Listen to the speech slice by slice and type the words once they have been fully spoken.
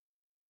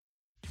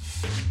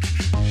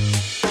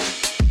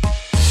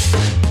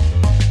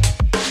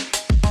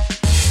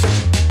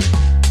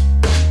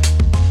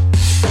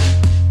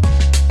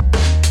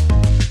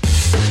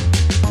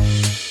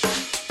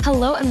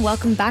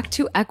welcome back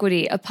to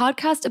Equity, a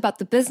podcast about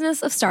the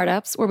business of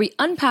startups where we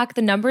unpack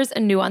the numbers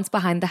and nuance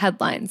behind the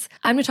headlines.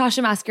 I'm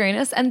Natasha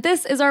Mascarenas, and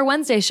this is our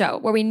Wednesday show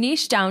where we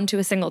niche down to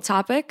a single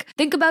topic,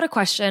 think about a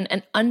question,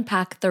 and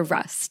unpack the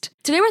rest.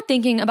 Today we're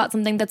thinking about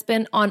something that's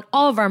been on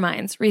all of our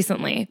minds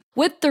recently.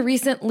 With the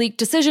recent leaked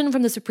decision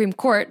from the Supreme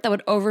Court that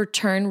would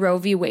overturn Roe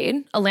v.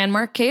 Wade, a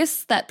landmark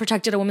case that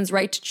protected a woman's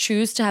right to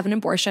choose to have an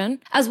abortion,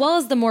 as well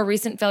as the more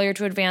recent failure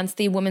to advance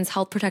the Women's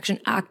Health Protection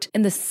Act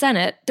in the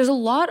Senate, there's a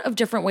lot of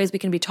different ways we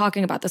can be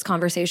talking about this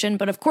conversation.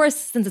 But of course,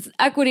 since it's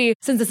equity,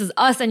 since this is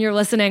us and you're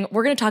listening,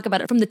 we're going to talk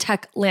about it from the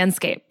tech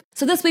landscape.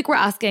 So this week we're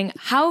asking,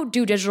 how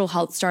do digital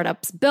health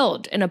startups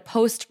build in a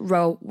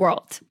post-Roe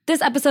world?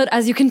 This episode,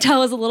 as you can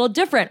tell, is a little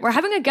different. We're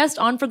having a guest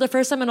on for the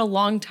first time in a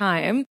long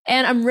time,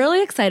 and I'm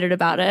really excited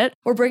about it.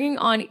 We're bringing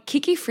on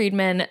Kiki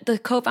Friedman, the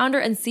co-founder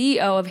and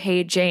CEO of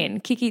Hey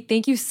Jane. Kiki,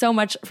 thank you so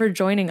much for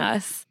joining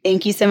us.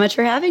 Thank you so much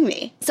for having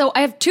me. So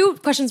I have two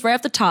questions right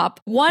off the top.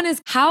 One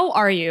is, how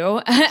are you?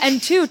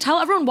 And two, tell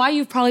everyone why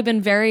you've probably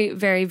been very,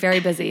 very,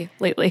 very busy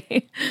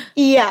lately.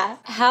 Yeah.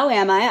 How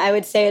am I? I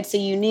would say it's a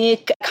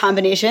unique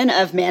combination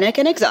of manic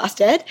and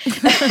exhausted.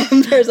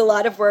 There's a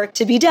lot of work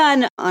to be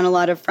done on a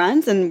lot of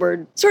fronts, and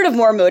we're sort of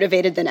more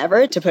motivated than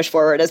ever to push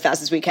forward as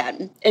fast as we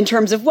can. In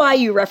terms of why,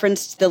 you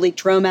referenced the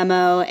leaked Roe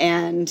memo,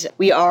 and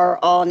we are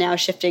all now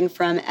shifting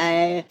from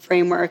a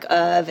framework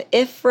of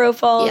if Roe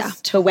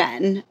falls to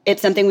when.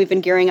 It's something we've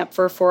been gearing up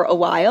for a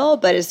while,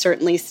 but is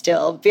certainly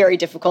still very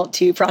difficult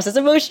to process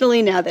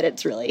emotionally now that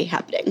it's really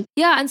happening.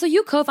 Yeah, and so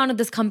you co-founded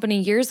this company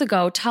years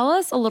ago. Tell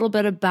us a little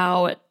bit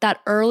about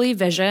that early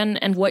vision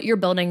and what you're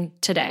building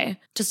today,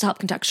 just to help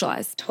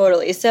contextualize.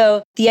 Totally.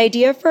 So the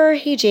idea for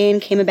Hey Jane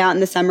came about in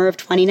the summer of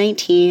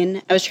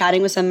 2019. I was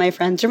chatting with some of my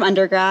friends from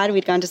undergrad.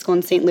 We'd gone to school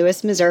in St.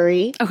 Louis,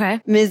 Missouri. Okay.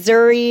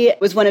 Missouri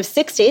was one of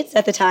 6 states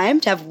at the time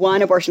to have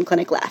one abortion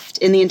clinic left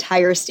in the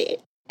entire state.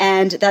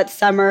 And that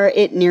summer,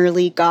 it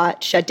nearly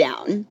got shut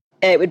down.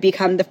 It would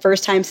become the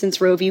first time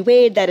since Roe v.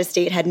 Wade that a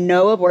state had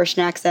no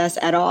abortion access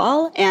at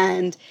all.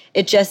 And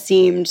it just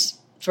seemed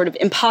sort of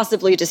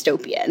impossibly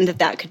dystopian that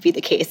that could be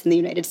the case in the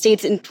United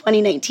States in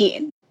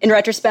 2019. In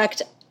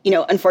retrospect,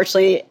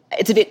 unfortunately,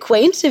 it's a bit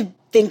quaint to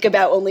think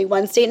about only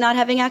one state not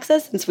having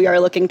access, since we are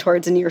looking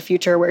towards a near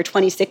future where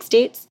 26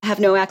 states have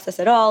no access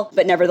at all,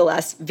 but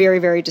nevertheless, very,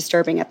 very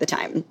disturbing at the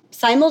time.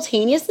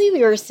 Simultaneously,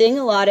 we were seeing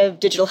a lot of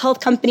digital health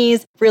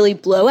companies really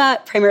blow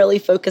up, primarily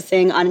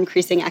focusing on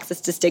increasing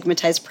access to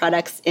stigmatized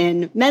products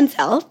in men's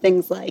health,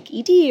 things like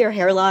ED or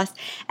hair loss.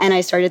 And I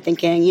started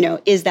thinking,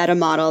 is that a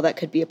model that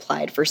could be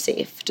applied for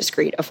safe,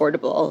 discreet,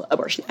 affordable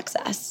abortion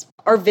access?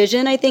 Our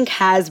vision, I think,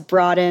 has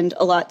broadened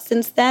a lot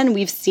since then.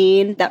 We've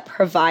seen that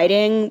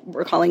providing,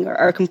 we're calling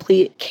our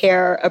complete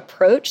care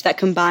approach that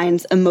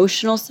combines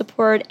emotional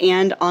support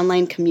and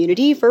online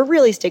community for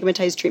really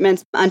stigmatized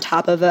treatments on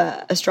top of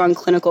a strong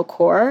clinical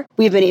core.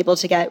 We've been able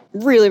to get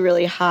really,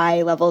 really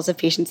high levels of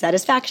patient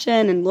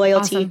satisfaction and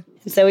loyalty. Awesome.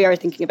 And so we are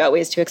thinking about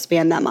ways to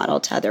expand that model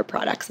to other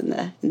products in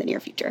the near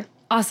future.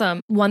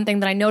 Awesome. One thing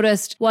that I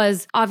noticed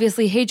was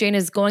obviously Hey Jane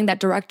is going that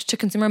direct to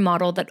consumer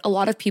model that a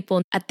lot of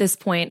people at this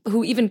point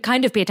who even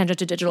kind of pay attention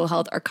to digital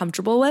health are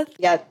comfortable with.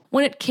 Yeah.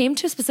 When it came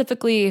to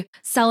specifically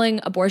selling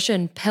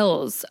abortion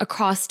pills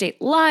across state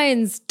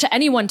lines to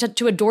anyone,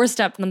 to a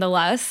doorstep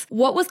nonetheless,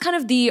 what was kind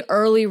of the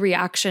early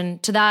reaction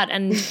to that?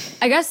 And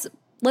I guess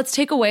let's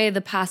take away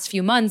the past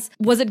few months.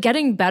 Was it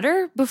getting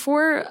better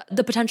before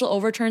the potential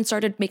overturn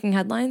started making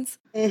headlines?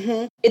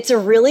 Mm-hmm. It's a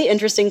really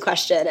interesting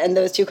question. And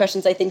those two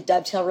questions, I think,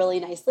 dovetail really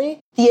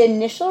nicely. The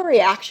initial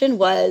reaction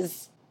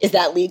was, is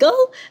that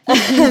legal?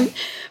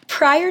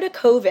 Prior to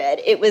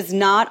COVID, it was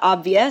not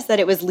obvious that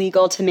it was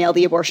legal to mail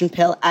the abortion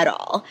pill at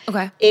all.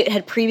 Okay. It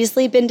had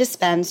previously been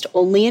dispensed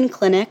only in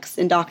clinics,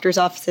 in doctors'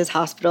 offices,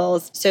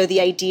 hospitals. So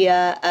the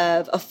idea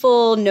of a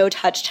full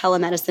no-touch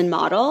telemedicine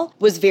model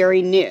was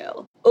very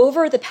new.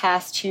 Over the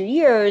past 2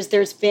 years,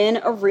 there's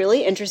been a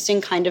really interesting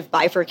kind of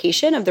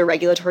bifurcation of the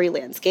regulatory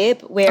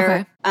landscape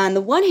where, on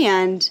the one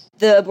hand,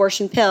 the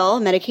abortion pill,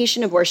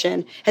 medication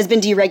abortion, has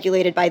been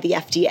deregulated by the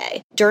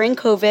FDA. During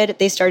COVID,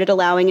 they started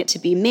allowing it to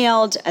be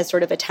mailed as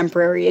sort of a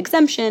temporary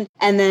exemption.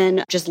 And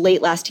then just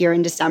late last year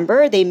in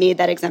December, they made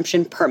that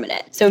exemption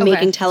permanent. So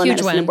making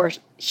telemedicine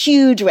abortion.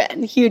 Huge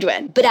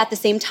win. But at the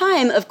same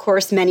time, of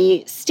course,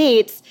 many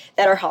states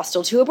that are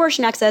hostile to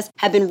abortion access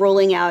have been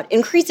rolling out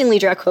increasingly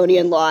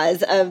draconian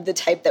laws of the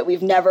type that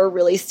we've never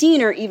really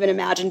seen or even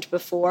imagined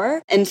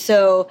before. And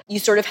so you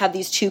sort of have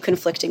these two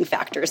conflicting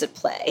factors at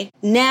play.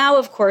 Now,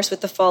 of course,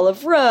 with the fall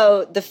of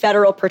Roe, the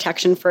federal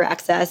protection for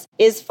access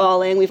is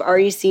falling. We've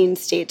already seen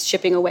states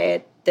chipping away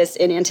at this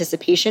in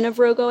anticipation of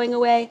Roe going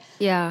away.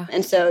 Yeah.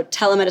 And so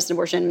telemedicine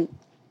abortion,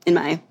 in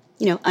my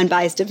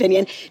unbiased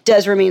opinion,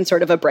 does remain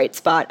sort of a bright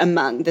spot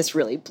among this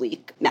really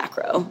bleak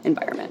macro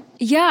environment.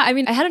 Yeah, I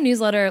mean, I had a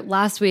newsletter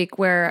last week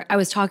where I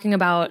was talking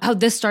about how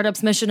this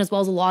startup's mission, as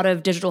well as a lot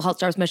of digital health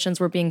startups'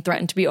 missions, were being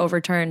threatened to be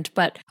overturned.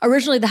 But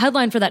originally, the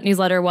headline for that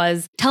newsletter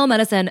was,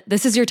 telemedicine,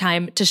 this is your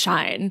time to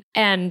shine.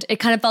 And it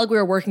kind of felt like we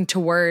were working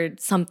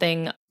toward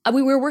something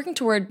we were working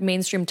toward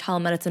mainstream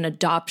telemedicine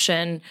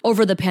adoption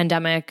over the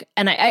pandemic.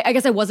 And I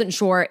guess I wasn't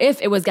sure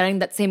if it was getting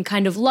that same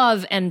kind of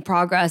love and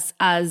progress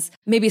as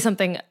maybe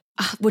something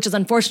which is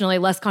unfortunately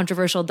less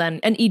controversial than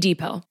an ED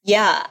pill.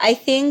 Yeah, I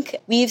think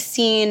we've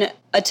seen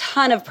a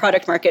ton of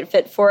product market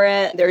fit for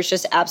it. There's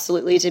just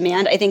absolutely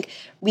demand. I think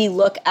we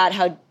look at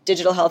how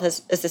digital health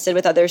has assisted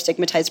with other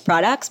stigmatized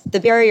products.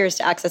 The barriers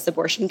to access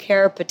abortion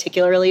care,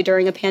 particularly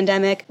during a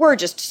pandemic, were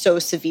just so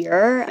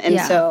severe. And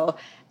so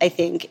I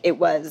think it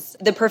was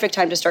the perfect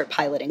time to start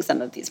piloting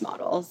some of these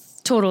models.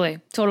 Totally.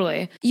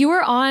 You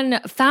were on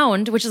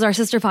Found, which is our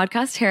sister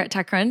podcast here at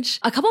TechCrunch,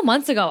 a couple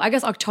months ago. I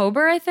guess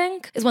October, I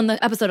think, is when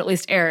the episode at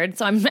least aired.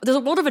 So there's a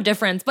world of a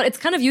difference, but it's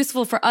kind of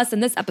useful for us in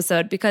this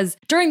episode because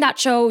during that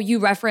show, you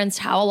referenced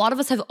how a lot of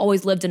us have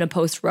always lived in a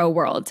post-Roe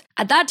world.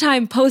 At that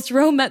time,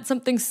 post-Roe meant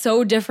something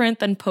so different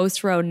than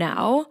post-Roe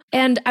now.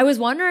 And I was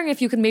wondering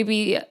if you could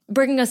maybe,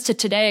 bringing us to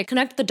today,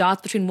 connect the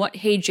dots between what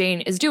Hey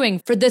Jane is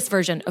doing for this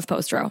version of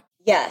post-Roe.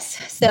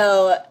 Yes.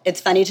 So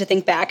it's funny to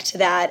think back to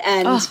that.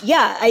 And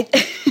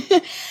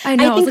I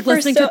know. I was like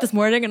listening to it this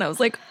morning and I was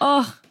like,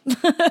 oh.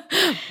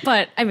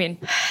 But I mean,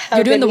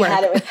 you're doing the work.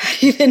 Had it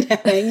without even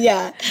knowing.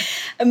 Yeah.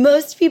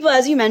 Most people,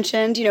 as you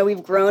mentioned,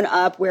 we've grown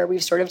up where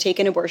we've sort of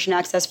taken abortion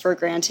access for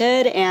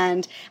granted.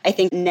 And I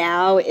think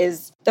now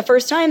is the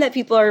first time that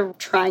people are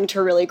trying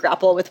to really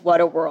grapple with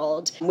what a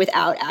world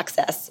without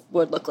access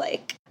would look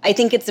like. I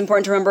think it's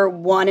important to remember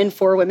 1 in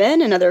 4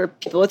 women and other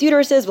people with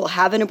uteruses will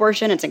have an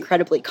abortion. It's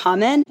incredibly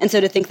common. And so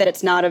to think that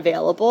it's not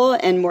available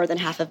in more than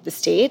half of the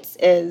states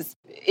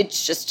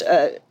it's just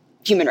a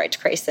human rights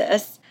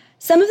crisis.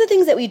 Some of the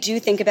things that we do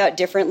think about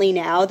differently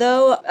now,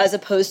 though, as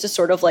opposed to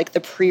sort of like the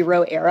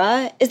pre-Roe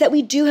era, is that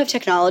we do have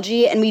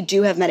technology and we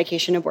do have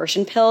medication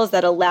abortion pills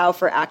that allow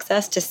for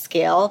access to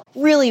scale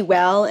really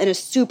well in a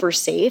super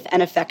safe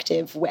and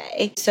effective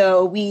way.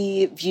 So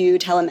we view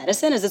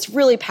telemedicine as this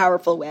really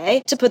powerful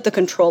way to put the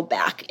control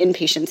back in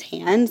patients'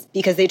 hands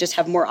because they just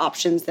have more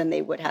options than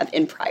they would have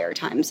in prior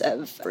times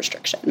of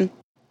restriction.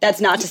 That's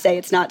not to say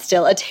it's not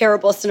still a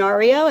terrible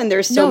scenario, and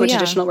there's so much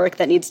additional work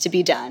that needs to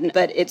be done.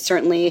 But it's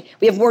certainly,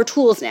 we have more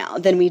tools now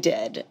than we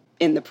did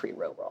in the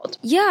pre-Roe world.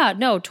 Yeah,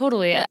 no,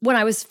 totally. When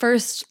I was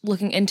first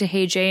looking into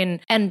Hey Jane,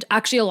 and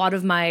actually a lot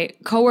of my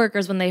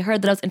coworkers, when they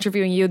heard that I was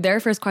interviewing you, their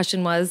first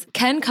question was,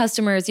 can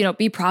customers,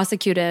 be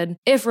prosecuted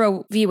if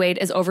Roe v. Wade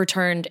is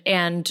overturned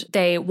and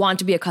they want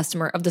to be a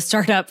customer of the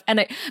startup?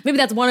 And maybe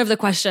that's one of the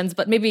questions,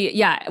 but maybe,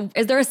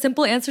 is there a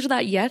simple answer to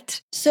that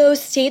yet? So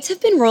states have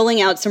been rolling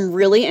out some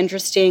really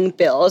interesting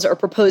bills or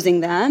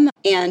proposing them,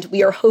 and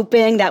we are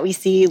hoping that we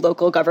see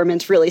local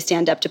governments really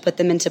stand up to put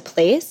them into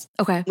place.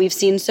 Okay. We've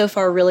seen so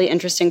far really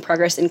interesting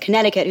progress in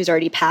Connecticut, who's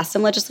already passed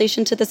some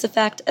legislation to this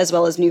effect, as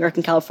well as New York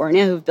and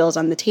California, who have bills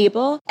on the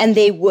table. And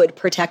they would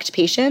protect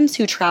patients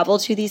who travel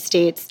to these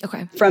states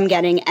from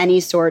getting any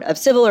sort of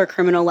civil or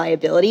criminal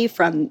liability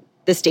from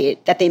the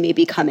state that they may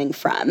be coming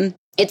from.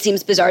 It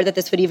seems bizarre that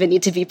this would even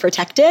need to be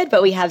protected,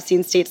 but we have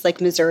seen states like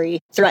Missouri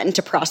threaten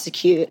to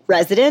prosecute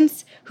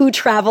residents who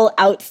travel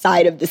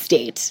outside of the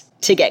state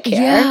to get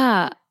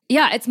care.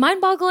 Yeah, it's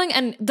mind-boggling.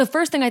 And the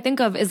first thing I think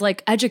of is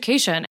like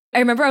education. I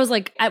remember I was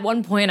like, at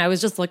one point, I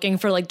was just looking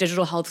for like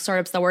digital health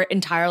startups that were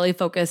entirely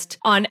focused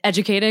on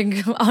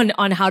educating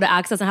on how to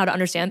access and how to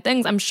understand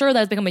things. I'm sure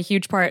that's become a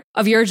huge part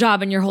of your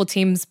job and your whole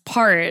team's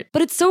part.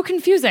 But it's so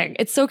confusing.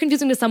 It's so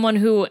confusing to someone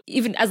who,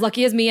 even as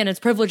lucky as me and as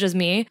privileged as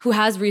me, who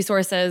has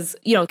resources,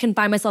 can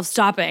find myself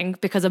stopping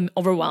because I'm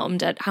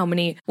overwhelmed at how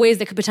many ways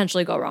they could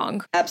potentially go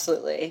wrong.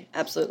 Absolutely.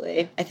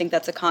 I think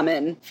that's a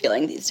common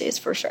feeling these days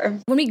for sure.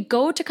 When we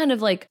go to kind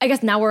of like, I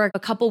guess now we're a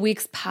couple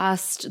weeks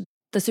past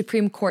the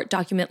Supreme Court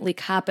document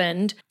leak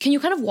happened. Can you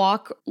kind of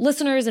walk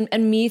listeners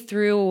and me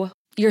through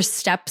your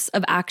steps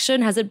of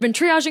action? Has it been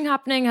triaging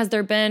happening? Has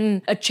there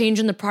been a change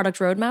in the product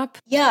roadmap?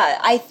 Yeah,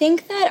 I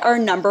think that our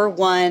number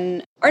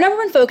one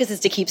focus is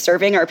to keep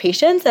serving our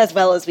patients as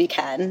well as we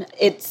can.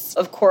 It's,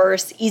 of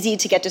course, easy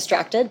to get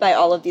distracted by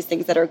all of these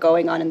things that are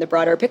going on in the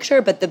broader picture,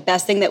 but the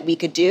best thing that we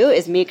could do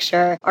is make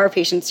sure our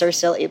patients are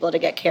still able to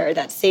get care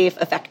that's safe,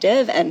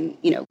 effective, and,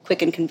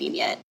 quick and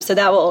convenient. So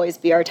that will always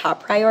be our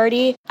top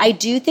priority. I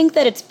do think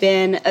that it's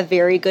been a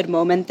very good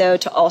moment, though,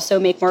 to also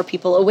make more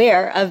people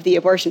aware of the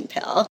abortion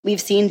pill.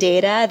 We've seen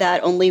data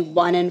that only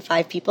 1 in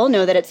 5 people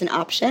know that it's an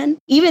option,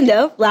 even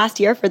though last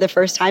year, for the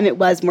first time, it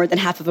was more than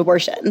half of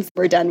abortions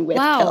were done with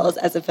pills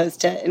as opposed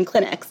to in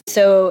clinics.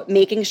 So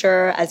making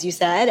sure, as you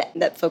said,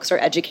 that folks are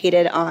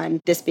educated on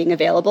this being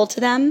available to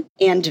them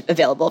and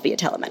available via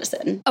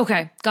telemedicine.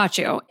 Okay, got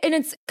you. And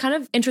it's kind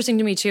of interesting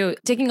to me too,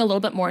 taking a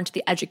little bit more into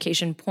the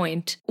education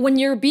point. When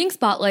you're being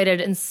spotlighted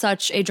in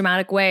such a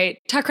dramatic way,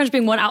 TechCrunch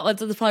being one outlet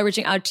that's probably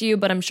reaching out to you,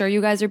 but I'm sure you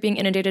guys are being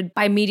inundated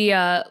by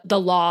media, the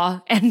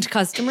law, and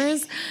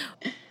customers.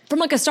 From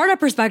like a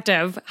startup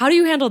perspective, how do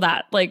you handle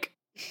that? Like,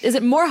 Is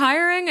it more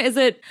hiring? Is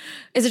it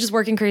just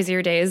working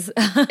crazier days?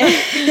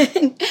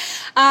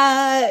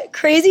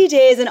 Crazy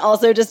days, and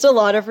also just a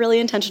lot of really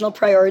intentional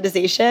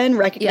prioritization,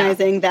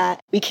 recognizing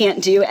that we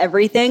can't do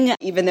everything,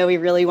 even though we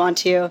really want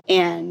to.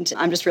 And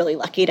I'm just really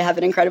lucky to have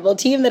an incredible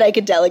team that I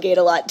could delegate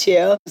a lot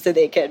to, so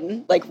they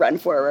can like run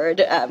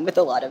forward with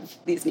a lot of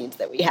these needs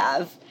that we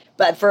have.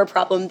 But for a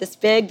problem this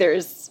big,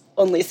 there's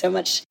only so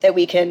much that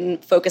we can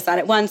focus on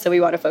at once. So we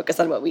want to focus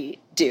on what we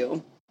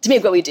do to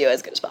make what we do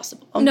as good as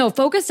possible. No,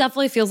 focus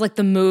definitely feels like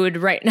the mood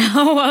right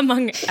now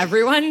among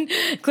everyone,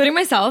 including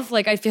myself.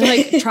 Like I feel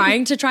like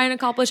trying and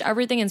accomplish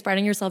everything and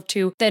spreading yourself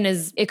too thin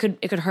it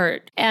could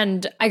hurt.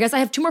 And I guess I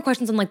have two more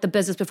questions on like the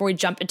business before we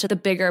jump into the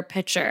bigger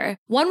picture.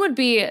 One would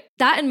be,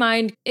 that in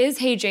mind, is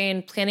Hey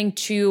Jane planning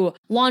to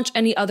launch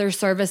any other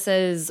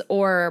services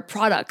or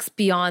products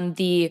beyond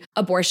the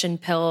abortion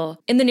pill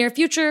in the near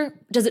future?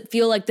 Does it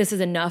feel like this is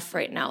enough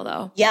right now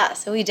though? Yeah,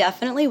 so we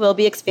definitely will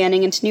be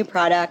expanding into new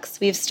products.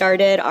 We've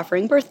started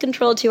offering birth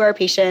control to our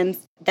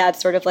patients.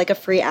 That's sort of like a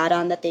free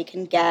add-on that they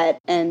can get.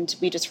 And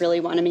we just really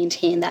want to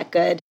maintain that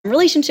good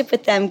relationship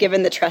with them,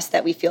 given the trust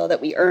that we feel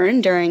that we earn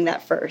during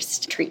that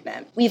first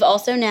treatment. We've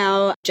also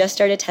now just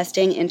started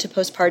testing into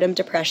postpartum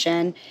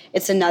depression.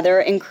 It's another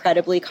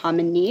incredibly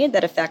common need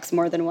that affects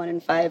more than 1 in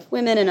 5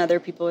 women and other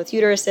people with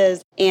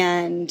uteruses,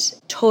 and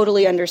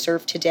totally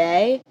underserved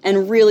today,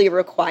 and really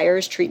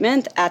requires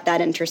treatment at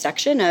that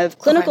intersection of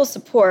clinical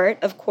support,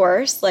 of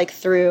course, like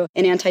through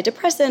an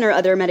antidepressant or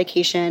other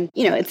medication.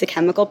 You know, it's a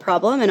chemical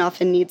problem and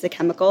often needs a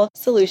chemical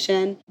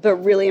solution, but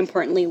really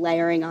importantly,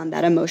 layering on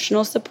that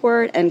emotional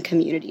support and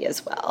community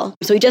as well.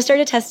 So we just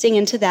started testing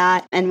into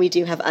that, and we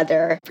do have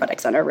other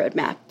products on our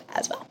roadmap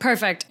as well.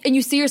 Perfect. And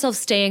you see yourself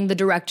staying the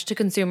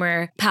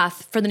direct-to-consumer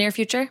path for the near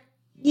future?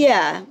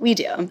 Yeah, we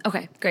do.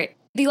 Okay, great.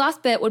 The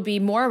last bit would be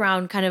more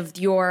around kind of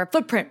your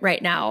footprint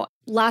right now.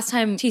 Last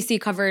time TC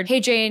covered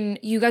Hey Jane,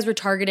 you guys were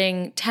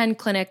targeting 10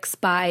 clinics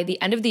by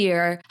the end of the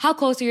year. How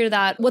close are you to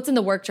that? What's in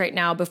the works right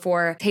now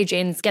before Hey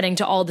Jane's getting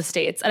to all the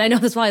states? And I know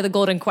that's probably the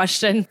golden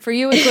question for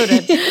you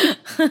included.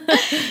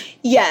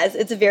 Yes,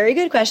 it's a very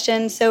good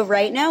question. So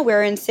right now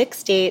we're in 6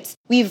 states.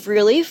 We've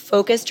really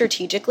focused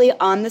strategically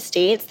on the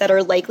states that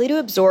are likely to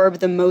absorb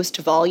the most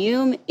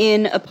volume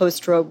in a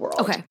post-Roe world.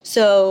 Okay.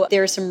 So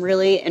there's some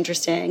really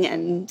interesting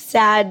and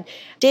sad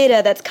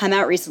data that's come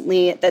out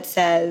recently that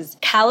says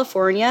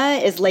California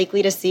is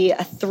likely to see a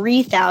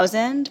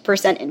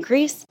 3,000%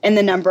 increase in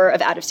the number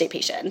of out-of-state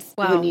patients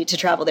who need to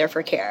travel there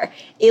for care.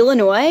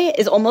 Illinois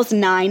is almost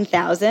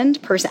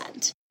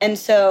 9,000%. And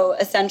so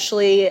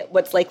essentially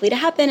what's likely to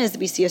happen is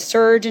we see a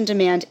surge in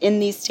demand in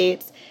these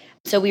states.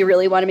 So we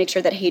really want to make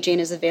sure that Hey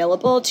Jane is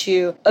available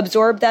to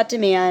absorb that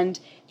demand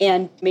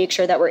and make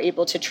sure that we're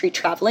able to treat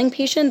traveling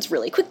patients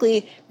really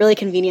quickly, really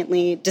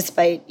conveniently,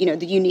 despite, you know,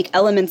 the unique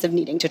elements of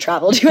needing to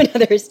travel to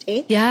another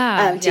state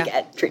to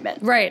get treatment.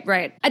 Right.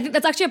 I think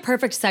that's actually a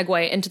perfect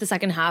segue into the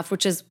second half,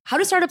 which is how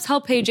do startups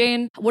help Hey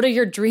Jane? What are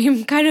your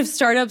dream kind of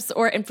startups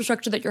or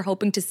infrastructure that you're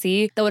hoping to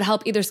see that would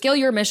help either scale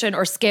your mission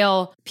or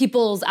scale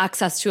people's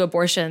access to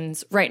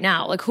abortions right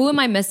now? Like, who am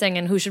I missing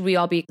and who should we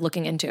all be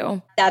looking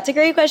into? That's a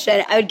great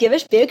question. I would give a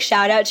big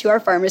shout out to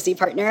our pharmacy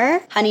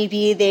partner,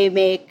 Honeybee. They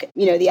make,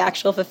 you know, the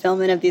actual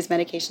fulfillment of these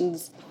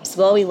medications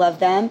possible. We love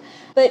them.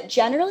 But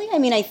generally, I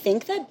mean, I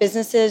think that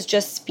businesses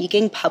just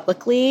speaking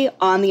publicly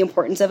on the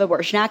importance of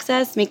abortion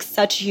access makes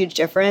such a huge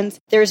difference.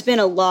 There's been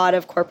a lot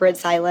of corporate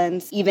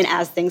silence, even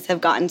as things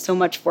have gotten so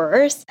much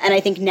worse. And I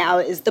think now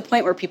is the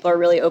point where people are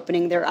really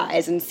opening their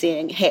eyes and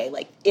seeing, hey,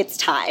 like, it's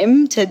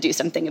time to do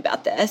something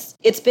about this.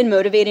 It's been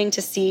motivating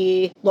to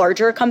see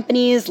larger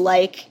companies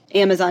like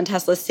Amazon,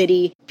 Tesla,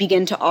 Citi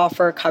begin to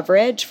offer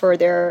coverage for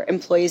their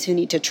employees who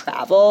need to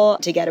travel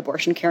to get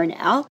abortion care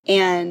now.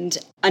 And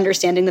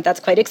understanding that that's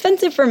quite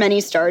expensive for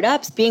many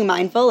startups, being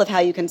mindful of how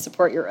you can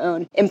support your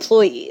own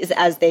employees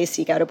as they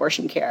seek out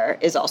abortion care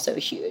is also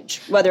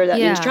huge. Whether that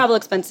means travel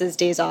expenses,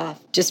 days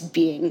off, just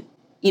being,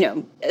 you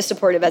know,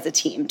 supportive as a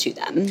team to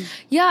them.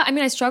 Yeah, I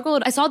mean, I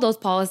saw those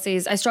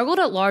policies. I struggled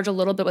at large a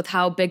little bit with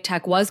how big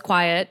tech was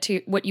quiet,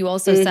 to what you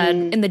also said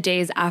in the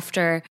days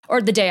after, or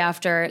the day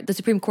after the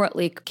Supreme Court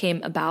leak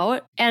came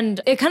about.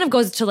 And it kind of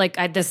goes to like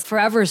this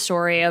forever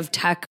story of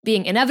tech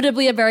being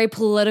inevitably a very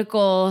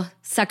political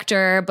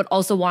sector, but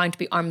also wanting to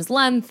be arm's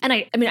length. And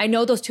I mean, I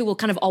know those two will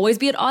kind of always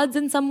be at odds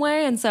in some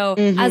way. And so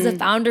as a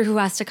founder who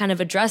has to kind of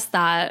address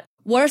that,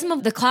 what are some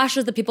of the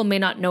clashes that people may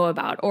not know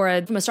about?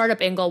 Or from a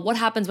startup angle, what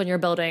happens when you're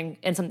building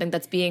in something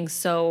that's being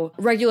so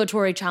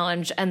regulatory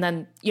challenged and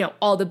then, you know,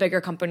 all the bigger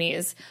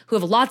companies who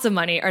have lots of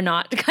money are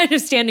not kind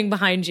of standing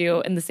behind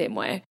you in the same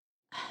way?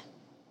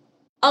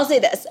 I'll say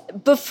this.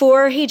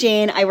 Before Hey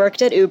Jane, I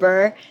worked at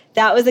Uber.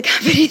 That was a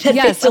company that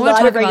faced a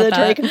lot of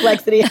regulatory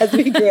complexity as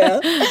we grew.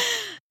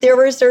 There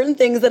were certain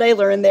things that I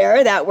learned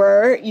there that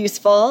were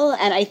useful.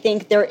 And I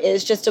think there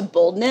is just a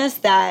boldness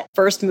that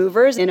first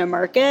movers in a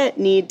market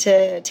need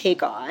to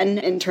take on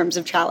in terms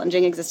of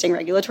challenging existing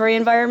regulatory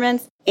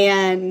environments.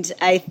 And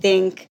I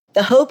think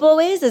The hope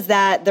always is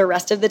that the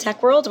rest of the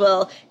tech world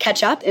will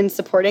catch up in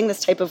supporting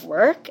this type of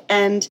work.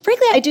 And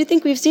frankly, I do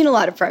think we've seen a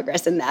lot of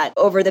progress in that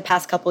over the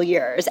past couple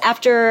years.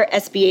 After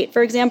SB8,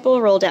 for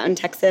example, rolled out in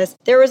Texas,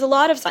 there was a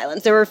lot of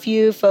silence. There were a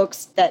few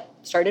folks that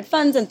started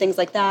funds and things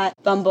like that.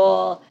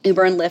 Bumble,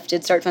 Uber, and Lyft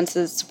did start funds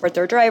to support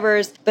their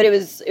drivers, but it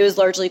was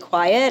largely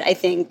quiet. I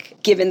think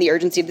given the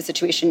urgency of the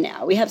situation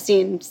now, we have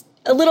seen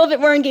a little bit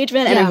more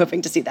engagement, and I'm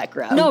hoping to see that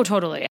grow. No,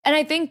 totally. And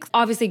I think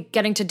obviously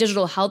getting to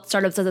digital health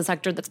startups as a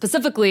sector that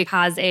specifically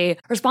has a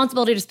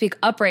responsibility to speak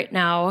up right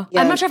now.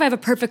 Yeah. I'm not sure if I have a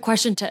perfect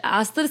question to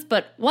ask this,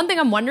 but one thing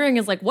I'm wondering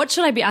is like, what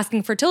should I be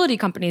asking fertility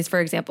companies, for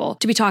example,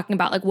 to be talking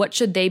about? Like, what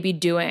should they be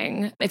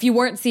doing? If you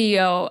weren't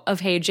CEO of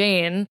Hey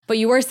Jane, but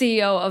you were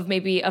CEO of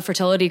maybe a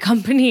fertility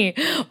company,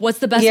 what's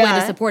the best way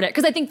to support it?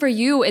 Because I think for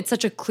you, it's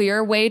such a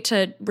clear way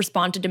to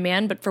respond to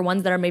demand, but for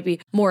ones that are maybe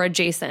more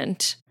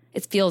adjacent,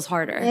 it feels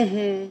harder.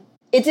 Mm-hmm.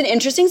 It's an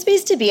interesting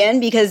space to be in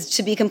because,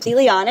 to be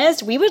completely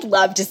honest, we would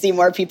love to see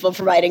more people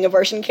providing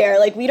abortion care.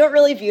 Like, we don't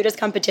really view it as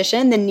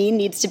competition. The need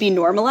needs to be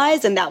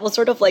normalized, and that will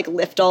sort of like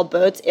lift all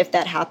boats if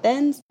that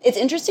happens. It's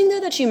interesting,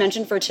 though, that you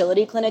mentioned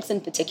fertility clinics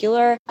in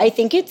particular. I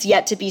think it's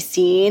yet to be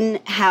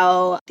seen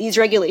how these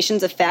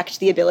regulations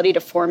affect the ability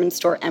to form and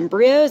store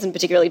embryos, and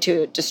particularly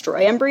to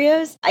destroy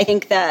embryos. I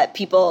think that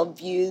people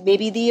view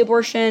maybe the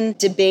abortion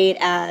debate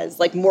as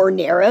like more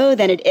narrow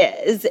than it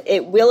is.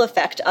 It will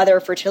affect other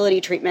fertility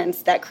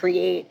treatments that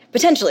create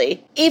potentially,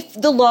 if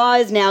the law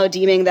is now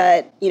deeming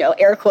that,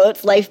 air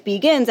quotes, life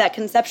begins at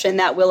conception,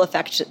 that will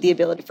affect the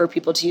ability for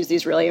people to use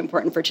these really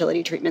important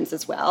fertility treatments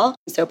as well.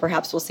 So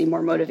perhaps we'll see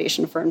more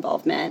motivation for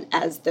involvement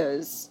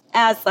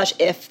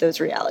if those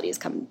realities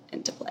come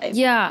into play.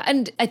 Yeah.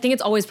 And I think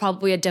it's always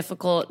probably a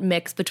difficult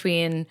mix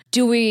between,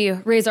 do we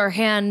raise our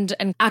hand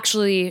and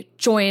actually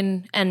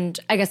join and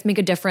I guess make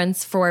a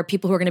difference for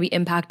people who are going to be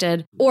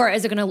impacted, or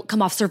is it going to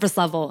come off surface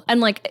level?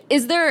 And like,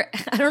 is there,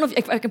 I don't know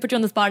if I can put you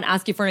on the spot and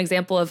ask you for an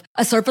example of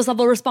a surface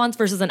level response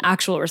versus an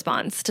actual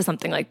response to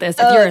something like this.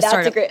 If you're a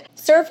startup. That's a great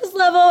surface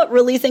level,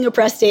 releasing a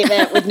press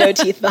statement with no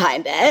teeth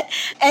behind it.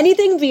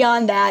 Anything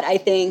beyond that, I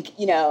think,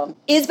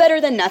 is better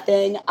than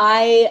nothing.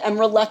 I am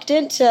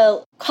reluctant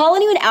to call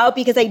anyone out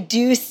because I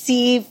do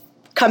see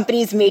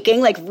companies making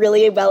like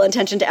really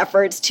well-intentioned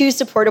efforts to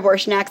support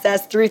abortion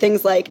access through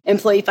things like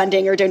employee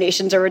funding or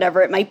donations or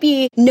whatever it might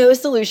be. No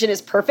solution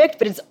is perfect,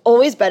 but it's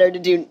always better to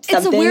do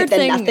something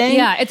than nothing.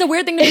 Yeah, it's a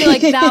weird thing to be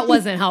like, that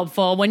wasn't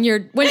helpful when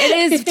it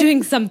is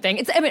doing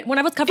something. When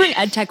I was covering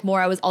ed tech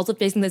more, I was also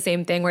facing the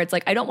same thing where it's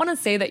like, I don't want to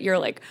say that you're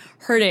like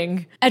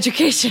hurting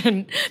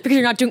education because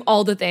you're not doing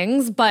all the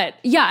things. But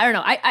yeah, I don't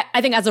know.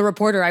 I think as a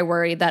reporter, I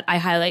worry that I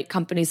highlight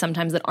companies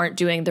sometimes that aren't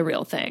doing the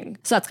real thing.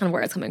 So that's kind of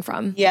where it's coming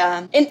from.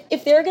 Yeah. And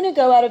if they're going to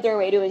go out of their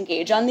way to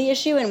engage on the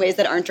issue in ways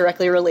that aren't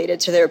directly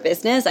related to their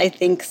business, I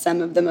think some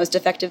of the most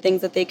effective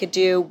things that they could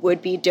do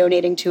would be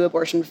donating to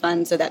abortion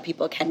funds so that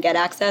people can get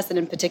access. And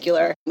in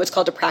particular, what's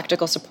called a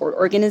practical support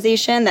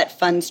organization that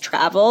funds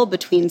travel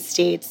between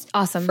states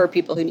for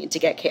people who need to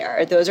get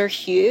care. Those are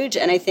huge.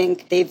 And I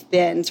think they've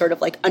been sort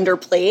of like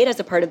underplayed as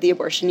a part of the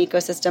abortion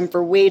ecosystem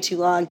for way too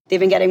long. They've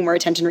been getting more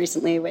attention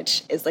recently,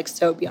 which is like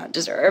so beyond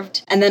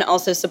deserved. And then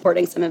also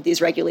supporting some of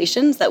these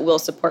regulations that will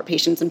support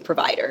patients and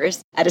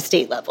providers at a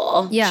state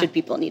level. Should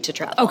people need to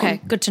travel. Okay,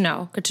 good to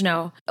know. Good to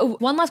know.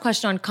 One last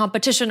question on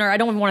competition, or I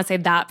don't even want to say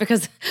that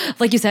because,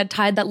 like you said,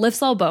 Tide, that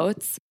lifts all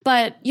boats.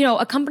 But,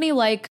 a company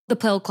like the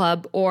Pill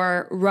Club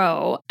or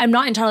Ro, I'm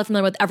not entirely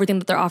familiar with everything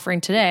that they're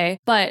offering today,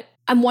 but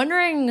I'm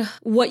wondering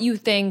what you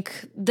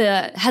think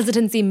the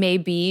hesitancy may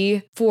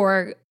be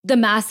for the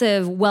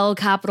massive,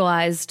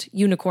 well-capitalized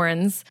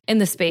unicorns in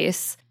the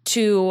space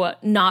to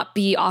not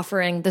be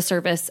offering the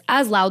service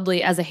as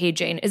loudly as a Hey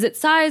Jane. Is it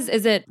size?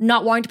 Is it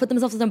not wanting to put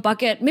themselves in a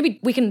bucket?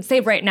 Maybe we can say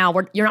right now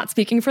you're not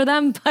speaking for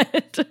them,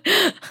 but...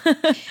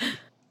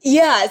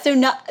 Yeah, so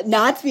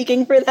not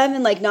speaking for them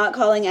and like not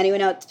calling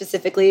anyone out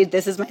specifically.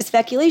 This is my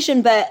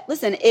speculation, but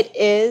listen, it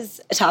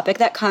is a topic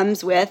that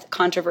comes with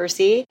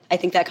controversy. I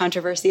think that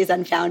controversy is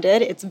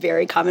unfounded. It's a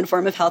very common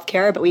form of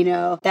healthcare, but we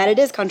know that it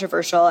is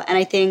controversial. And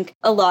I think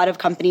a lot of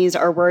companies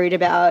are worried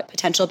about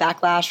potential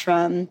backlash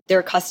from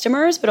their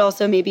customers, but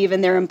also maybe even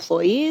their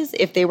employees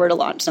if they were to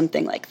launch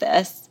something like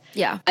this.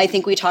 Yeah. I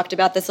think we talked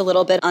about this a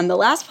little bit on the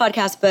last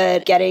podcast,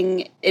 but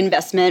getting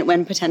investment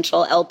when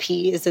potential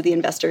LPs, so the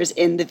investors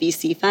in the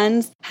VC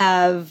funds,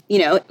 have,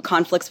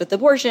 conflicts with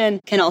abortion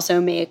can also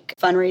make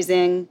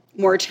fundraising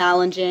more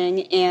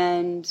challenging.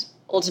 And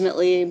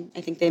ultimately,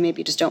 I think they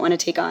maybe just don't want to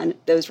take on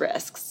those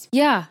risks.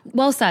 Yeah,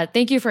 well said.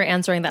 Thank you for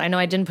answering that. I know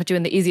I didn't put you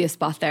in the easiest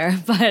spot there,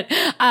 but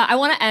I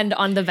want to end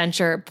on the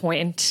venture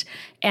point.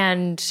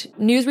 And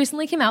news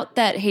recently came out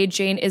that Hey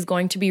Jane is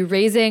going to be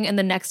raising in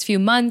the next few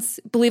months,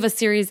 I believe a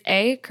Series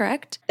A,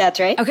 correct? That's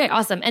right. Okay,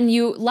 awesome. And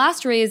you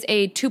last raised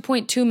a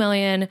 $2.2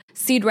 million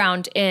seed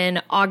round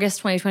in August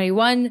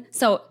 2021.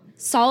 So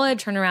solid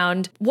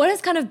turnaround. What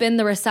has kind of been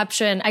the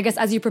reception, I guess,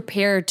 as you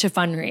prepare to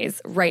fundraise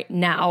right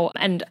now?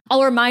 And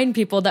I'll remind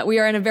people that we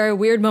are in a very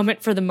weird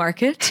moment for the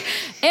market,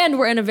 and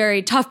we're in a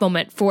very tough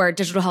moment for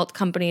digital health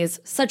companies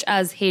such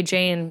as Hey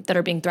Jane that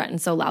are being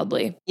threatened so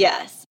loudly.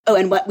 Yes. Oh,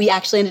 and what we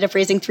actually ended up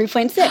raising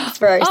 3.6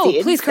 for our seed.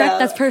 Oh, please correct.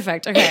 That's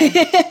perfect. Okay.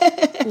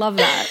 Love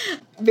that.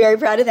 Very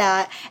proud of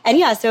that. And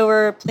yeah, so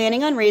we're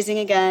planning on raising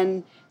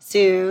again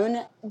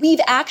soon.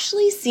 We've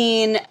actually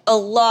seen a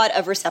lot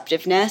of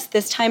receptiveness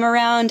this time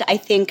around. I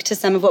think to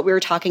some of what we were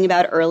talking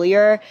about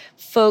earlier,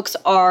 folks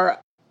are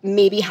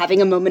maybe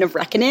having a moment of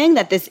reckoning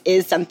that this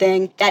is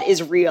something that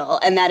is real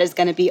and that is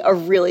going to be a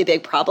really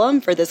big problem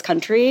for this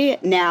country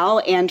now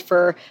and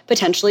for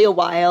potentially a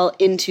while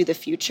into the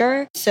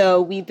future.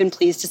 So we've been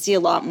pleased to see a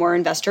lot more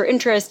investor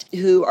interest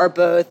who are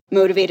both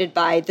motivated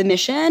by the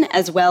mission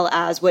as well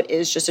as what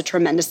is just a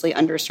tremendously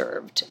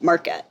underserved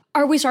market.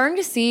 Are we starting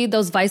to see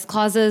those vice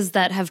clauses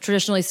that have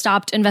traditionally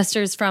stopped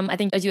investors from, I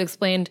think, as you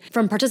explained,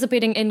 from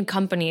participating in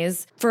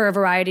companies for a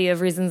variety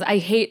of reasons? I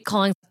hate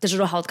calling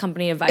digital health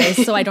company a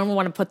vice, so I don't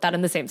want to put that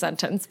in the same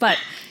sentence, but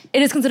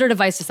it is considered a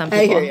vice to some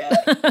people. I hear you.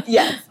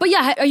 Yeah. But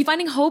yeah, are you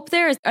finding hope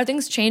there? Are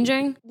things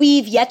changing?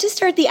 We've yet to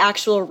start the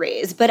actual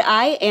raise, but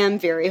I am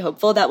very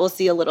hopeful that we'll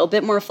see a little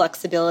bit more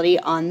flexibility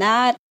on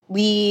that.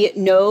 We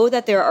know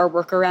that there are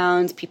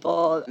workarounds.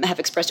 People have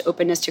expressed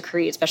openness to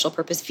create special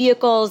purpose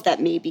vehicles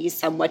that may be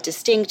somewhat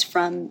distinct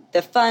from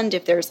the fund.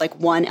 If there's like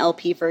one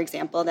LP, for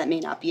example, that may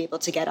not be able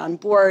to get on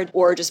board,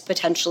 or just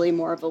potentially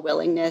more of a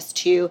willingness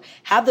to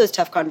have those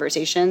tough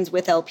conversations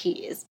with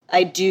LPs.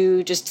 I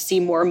do just see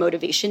more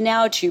motivation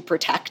now to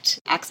protect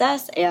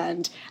access,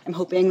 and I'm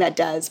hoping that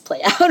does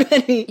play out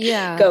when we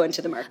go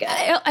into the market.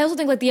 I also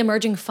think like the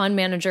emerging fund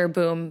manager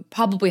boom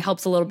probably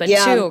helps a little bit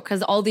too,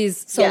 because all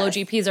these solo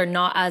GPs are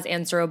not as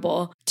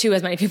answerable to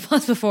as many people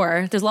as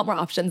before. There's a lot more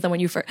options than when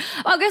you first.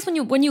 I guess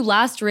when you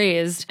last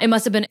raised, it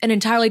must have been an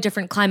entirely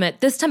different climate.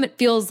 This time it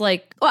feels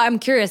like, I'm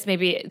curious,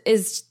 maybe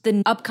is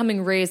the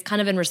upcoming raise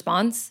kind of in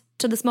response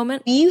to this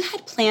moment? We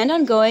had planned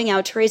on going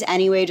out to raise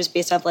anyway, just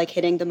based off like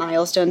hitting the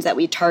milestones that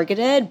we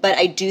targeted. But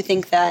I do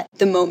think that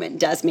the moment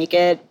does make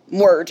it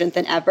more urgent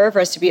than ever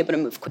for us to be able to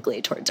move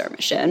quickly towards our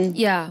mission.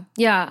 Yeah.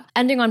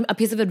 Ending on a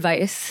piece of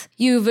advice.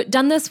 You've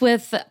done this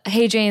with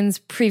Hey Jane's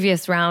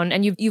previous round,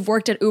 and you've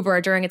worked at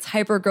Uber during its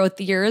hyper growth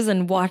years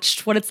and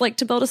watched what it's like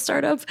to build a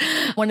startup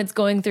when it's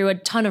going through a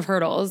ton of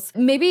hurdles.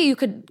 Maybe you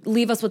could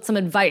leave us with some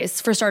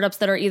advice for startups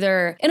that are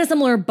either in a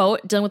similar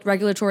boat dealing with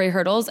regulatory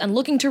hurdles and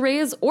looking to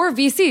raise, or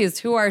VCs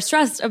who are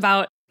stressed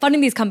about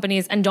funding these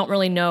companies and don't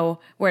really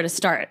know where to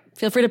start.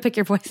 Feel free to pick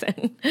your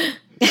poison.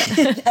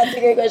 That's a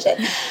great question.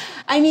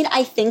 I mean,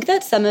 I think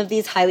that some of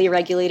these highly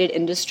regulated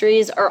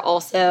industries are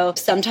also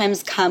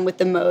sometimes come with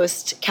the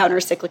most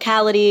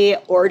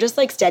counter-cyclicality or just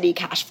like steady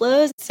cash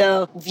flows.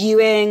 So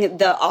viewing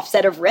the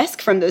offset of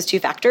risk from those two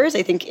factors,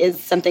 I think,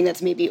 is something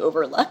that's maybe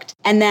overlooked.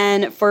 And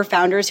then for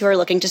founders who are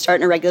looking to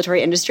start in a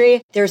regulatory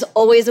industry, there's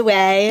always a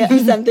way.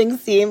 Some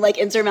things seem like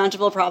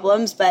insurmountable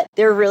problems, but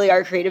there really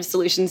are creative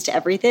solutions to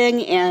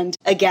everything. And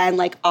again,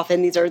 like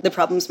often these are the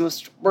problems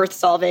most worth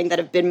solving that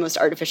have been most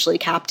artificially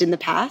capped in the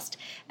past.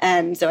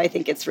 And so I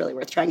think it's really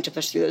worth trying to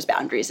push through those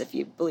boundaries if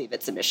you believe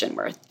it's a mission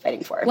worth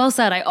fighting for. Well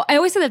said. I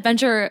always say that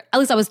venture, at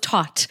least I was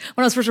taught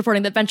when I was first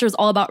reporting, that venture is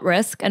all about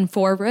risk and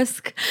for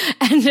risk.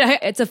 And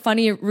it's a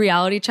funny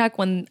reality check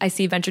when I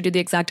see venture do the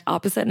exact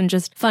opposite and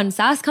just fund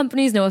SaaS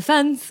companies, no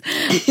offense.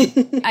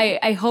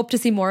 I hope to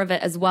see more of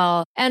it as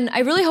well. And I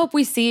really hope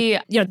we see,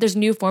 there's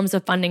new forms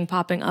of funding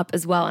popping up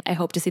as well. I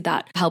hope to see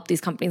that help these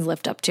companies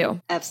lift up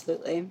too.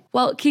 Absolutely.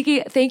 Well,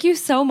 Kiki, thank you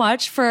so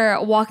much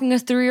for walking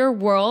us through your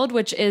world,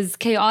 which is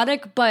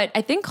chaotic, but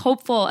I think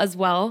hopeful as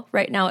well.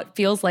 Right now, it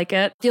feels like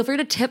it. Feel free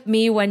to tip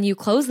me when you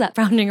close that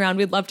founding round.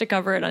 We'd love to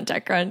cover it on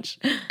TechCrunch.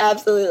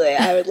 Absolutely.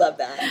 I would love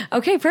that.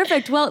 Okay,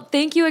 perfect. Well,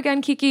 thank you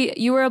again, Kiki.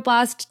 You were a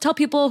blast. Tell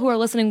people who are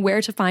listening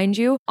where to find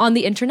you on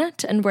the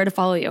internet and where to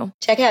follow you.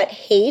 Check out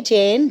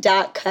heyjane.co.co,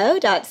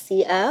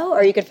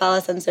 or you could follow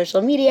us on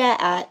social media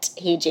at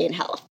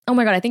heyjanehealth. Oh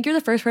my God, I think you're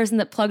the first person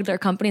that plugged their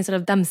company instead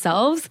of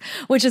themselves,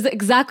 which is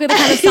exactly the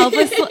kind of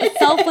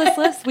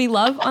selflessness we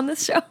love on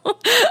this show.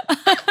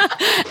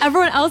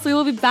 Everyone else, we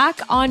will be back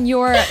on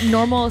your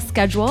normal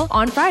schedule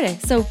on Friday.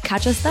 So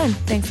catch us then.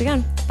 Thanks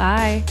again.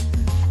 Bye.